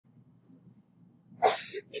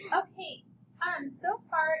Okay, so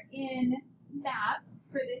far in math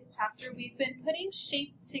for this chapter, we've been putting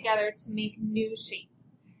shapes together to make new shapes.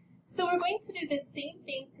 So we're going to do the same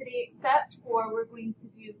thing today, except for we're going to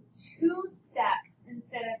do 2 steps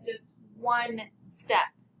instead of just 1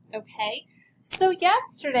 step, okay? So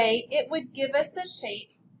yesterday, it would give us a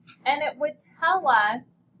shape, and it would tell us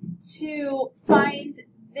to find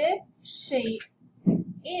this shape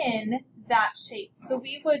in that shape. So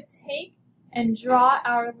we would take and draw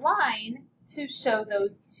our line to show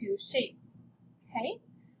those 2 shapes, okay?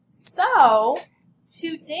 So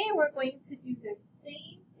today we're going to do the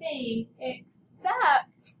same thing,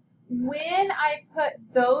 except when I put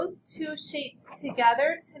those 2 shapes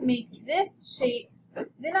together to make this shape,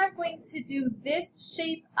 then I'm going to do this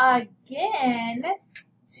shape again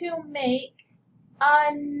to make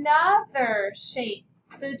another shape.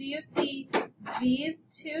 So do you see these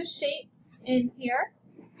 2 shapes in here?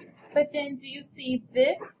 But then do you see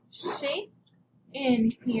this shape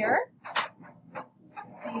in here?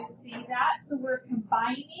 Do you see that? So we're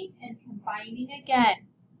combining and combining again,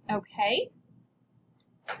 okay?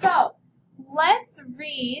 So let's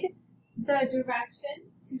read the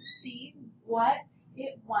directions to see what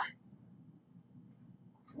it wants.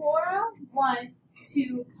 Cora wants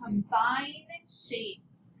to combine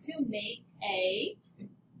shapes to make a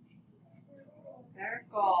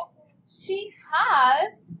circle. She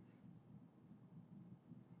has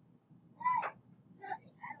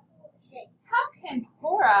how can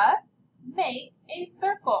Cora make a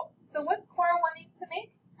circle? So what's Cora wanting to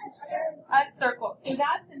make? A circle. So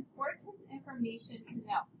that's important information to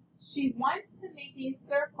know. She wants to make a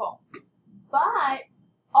circle, but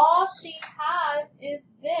all she has is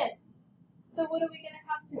this. So what are we going to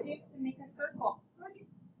have to do to make a circle?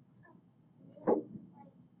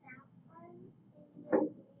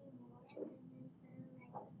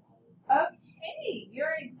 Okay,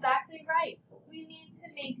 you're exactly right. We need to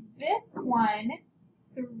make this one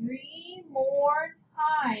 3 more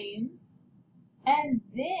times, and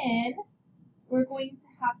then we're going to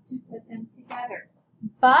have to put them together.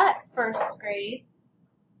 But first grade,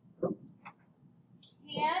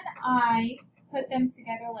 can I put them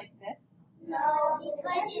together like this? No,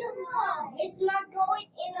 because it's not going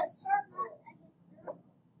in a circle.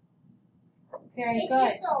 Very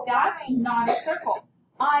good. That's not a circle.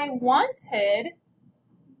 I wanted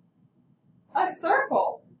a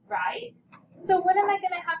circle, right? So what am I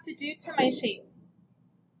going to have to do to my shapes?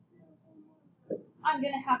 I'm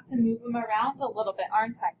going to have to move them around a little bit,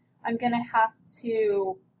 aren't I? I'm going to have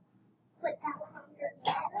to put that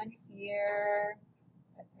one here,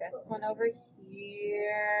 put this one over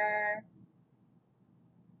here.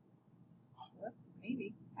 Whoops,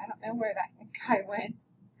 maybe. I don't know where that guy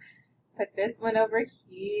went. Put this one over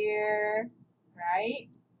here, right?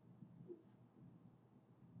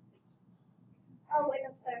 Oh, went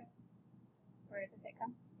up there. Where did it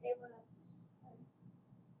come? They went up.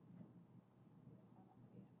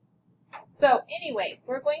 So anyway,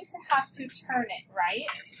 we're going to have to turn it, right?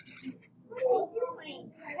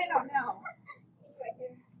 I don't know.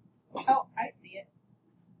 Oh, I see it.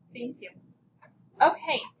 Thank you.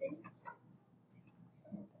 Okay.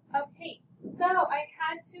 Okay, so I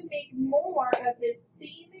had to make more of the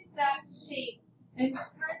same exact shape and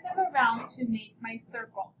turn them around to make my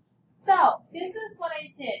circle. So this is what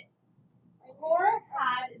I did. Cora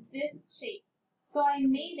had this shape, so I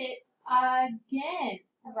made it again,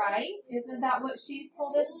 right? Isn't that what she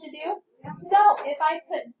told us to do? So if I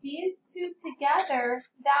put these 2 together,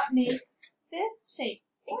 that makes this shape.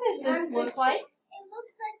 What does this look like? It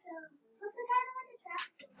looks like kind of like a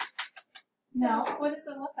tractor. No, what does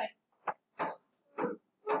it look like?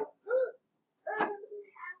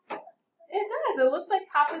 It does. It looks like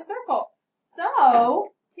half a circle.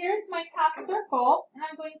 So here's my half circle, and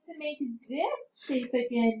I'm going to make this shape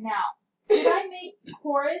again now. Did I make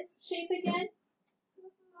Cora's shape again?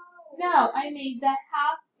 No, I made the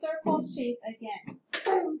half circle shape again.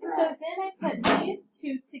 So then I put these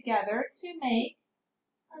 2 together to make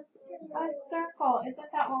a circle.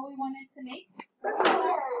 Isn't that what we wanted to make?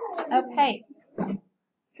 Okay.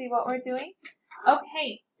 See what we're doing?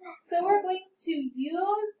 Okay. So we're going to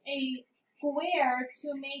use a square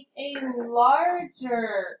to make a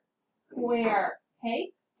larger square.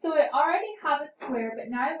 Okay? So I already have a square, but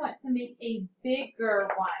now I want to make a bigger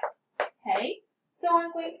one. Okay? So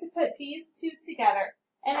I'm going to put these 2 together,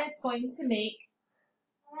 and it's going to make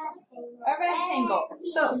a rectangle.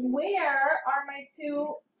 But where are my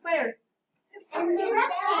 2 squares? In the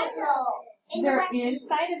rectangle. They're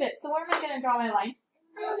inside of it. So where am I going to draw my line?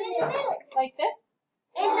 In the middle. Like this?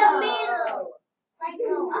 In the middle. Like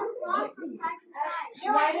across from side to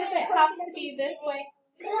side. Why does it have to be this way?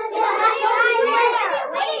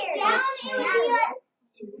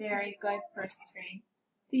 Very good, first grade.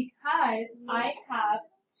 Because I have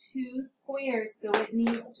 2 squares, so it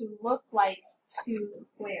needs to look like 2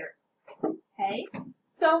 squares. Okay?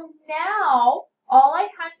 So now, all I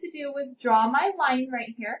had to do was draw my line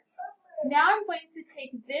right here. Now I'm going to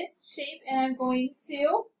take this shape and I'm going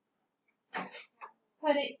to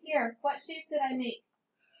put it here. What shape did I make?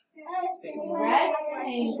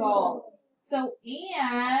 Rectangle. So,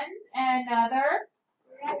 and another.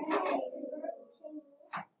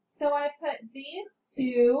 So I put these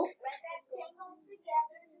 2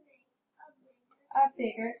 a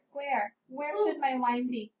bigger square. Where should my line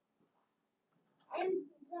be?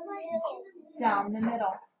 Down the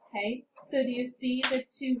middle. Okay, so do you see the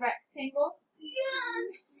 2 rectangles?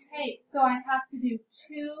 Okay, so I have to do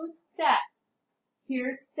 2 steps.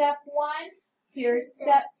 Here's step 1, here's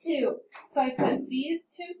step 2. So I put these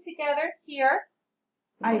 2 together here.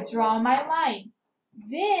 I draw my line.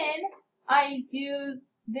 Then I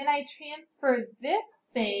transfer this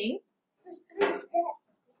thing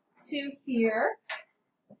to here.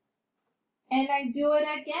 And I do it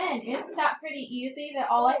again. Isn't that pretty easy that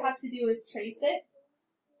all I have to do is trace it?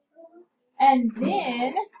 And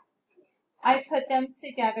then I put them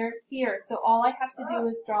together here. So all I have to do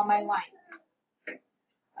is draw my line.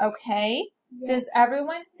 Okay? Does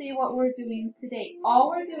everyone see what we're doing today? All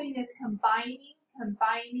we're doing is combining.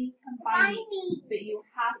 But you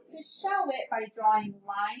have to show it by drawing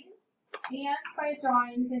lines and by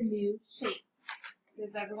drawing the new shapes.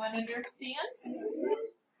 Does everyone understand?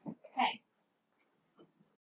 Okay.